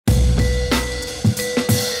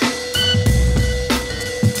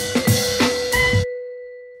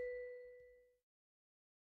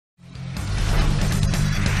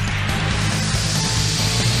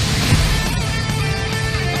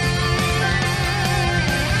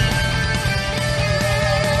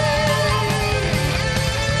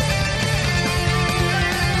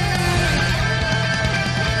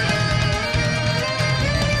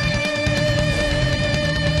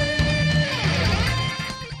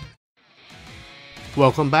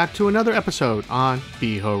Welcome back to another episode on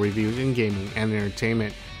Beho Reviews in Gaming and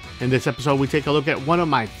Entertainment. In this episode, we take a look at one of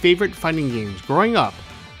my favorite fighting games growing up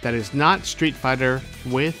that is not Street Fighter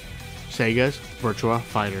with Sega's Virtua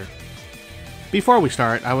Fighter. Before we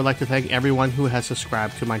start, I would like to thank everyone who has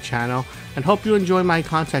subscribed to my channel and hope you enjoy my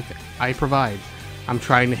content I provide. I'm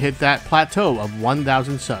trying to hit that plateau of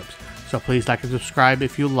 1,000 subs, so please like and subscribe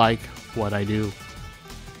if you like what I do.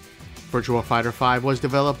 Virtua Fighter 5 was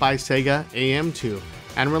developed by Sega AM2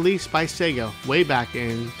 and released by Sega way back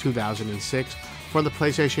in 2006 for the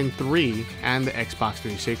PlayStation 3 and the Xbox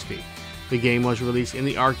 360. The game was released in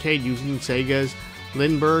the arcade using Sega's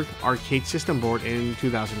Lindbergh arcade system board in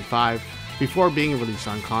 2005 before being released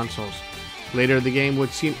on consoles. Later, the game would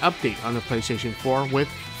see an update on the PlayStation 4 with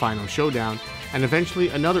Final Showdown, and eventually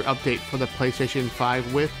another update for the PlayStation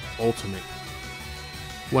 5 with Ultimate.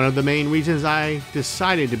 One of the main reasons I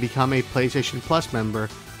decided to become a PlayStation Plus member,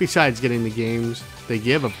 besides getting the games they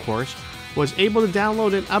give of course, was able to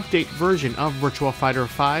download an update version of Virtua Fighter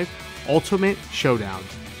 5 Ultimate Showdown.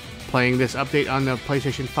 Playing this update on the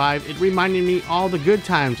PlayStation 5, it reminded me all the good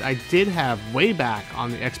times I did have way back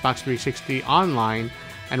on the Xbox 360 online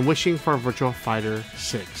and wishing for Virtua Fighter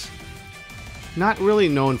 6. Not really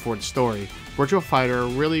known for its story, Virtua Fighter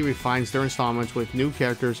really refines their installments with new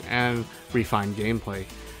characters and refined gameplay,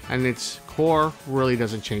 and its core really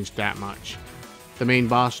doesn't change that much. The main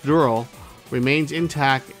boss, Dural, remains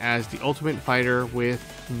intact as the Ultimate Fighter with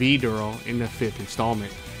V-Dural in the 5th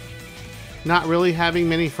installment. Not really having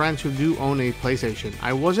many friends who do own a PlayStation,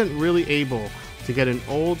 I wasn't really able to get an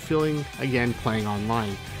old feeling again playing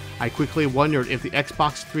online. I quickly wondered if the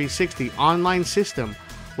Xbox 360 online system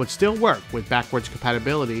would still work with backwards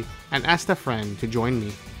compatibility and asked a friend to join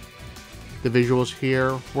me. The visuals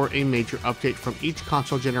here were a major update from each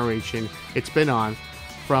console generation it's been on,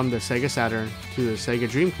 from the Sega Saturn to the Sega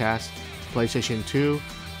Dreamcast, PlayStation 2,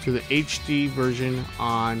 to the HD version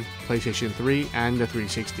on PlayStation 3 and the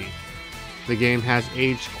 360. The game has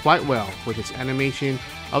aged quite well with its animation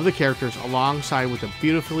of the characters alongside with the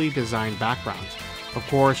beautifully designed backgrounds. Of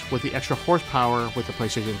course, with the extra horsepower with the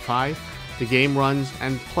PlayStation 5, the game runs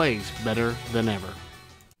and plays better than ever.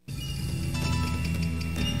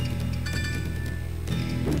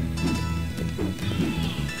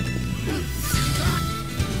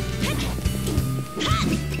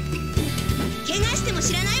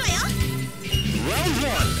 Round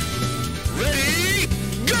 1. Ready,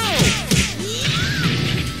 go!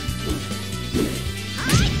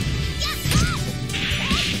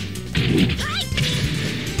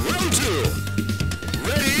 Round 2.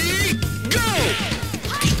 Ready, go!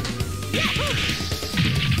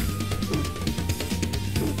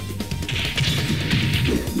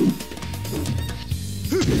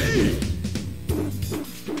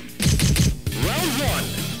 Round 1.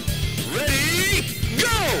 Ready,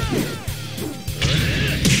 go!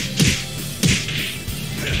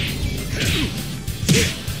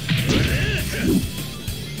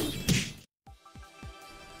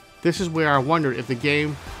 This is where I wondered if the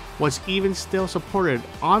game was even still supported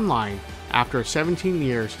online after 17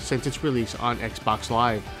 years since its release on Xbox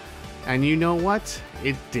Live. And you know what?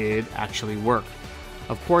 It did actually work.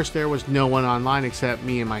 Of course, there was no one online except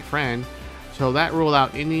me and my friend, so that ruled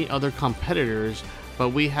out any other competitors, but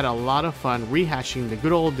we had a lot of fun rehashing the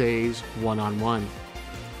good old days one-on-one.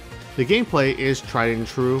 The gameplay is tried and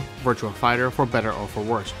true Virtua Fighter for better or for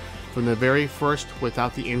worse, from the very first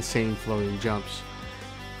without the insane floating jumps.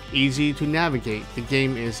 Easy to navigate, the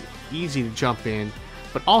game is easy to jump in,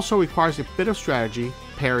 but also requires a bit of strategy,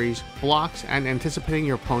 parries, blocks, and anticipating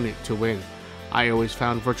your opponent to win. I always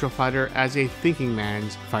found Virtua Fighter as a thinking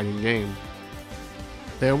man's fighting game.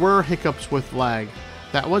 There were hiccups with lag,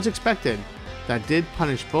 that was expected, that did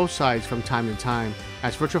punish both sides from time to time,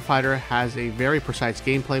 as Virtua Fighter has a very precise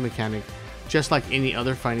gameplay mechanic, just like any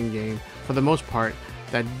other fighting game, for the most part,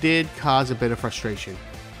 that did cause a bit of frustration.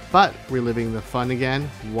 But reliving the fun again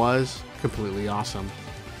was completely awesome.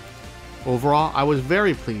 Overall, I was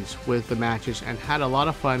very pleased with the matches and had a lot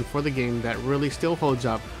of fun for the game that really still holds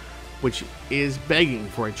up, which is begging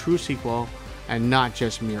for a true sequel and not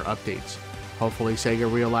just mere updates. Hopefully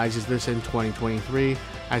Sega realizes this in 2023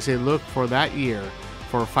 as they look for that year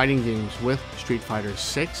for fighting games with Street Fighter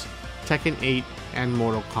 6, Tekken 8, and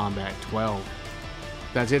Mortal Kombat 12.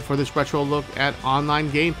 That's it for this retro look at online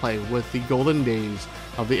gameplay with the golden days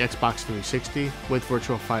of the Xbox 360 with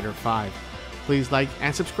Virtua Fighter 5. Please like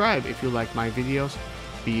and subscribe if you like my videos.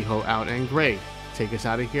 Beho out and Gray. Take us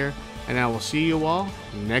out of here, and I will see you all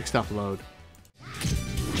next upload.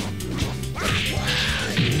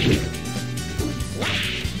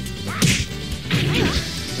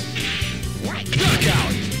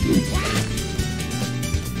 Knockout!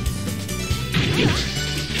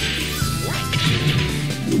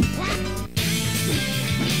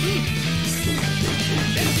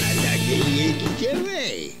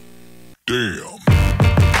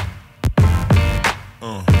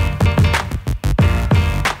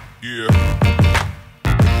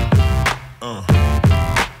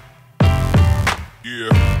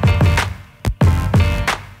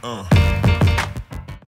 Uh.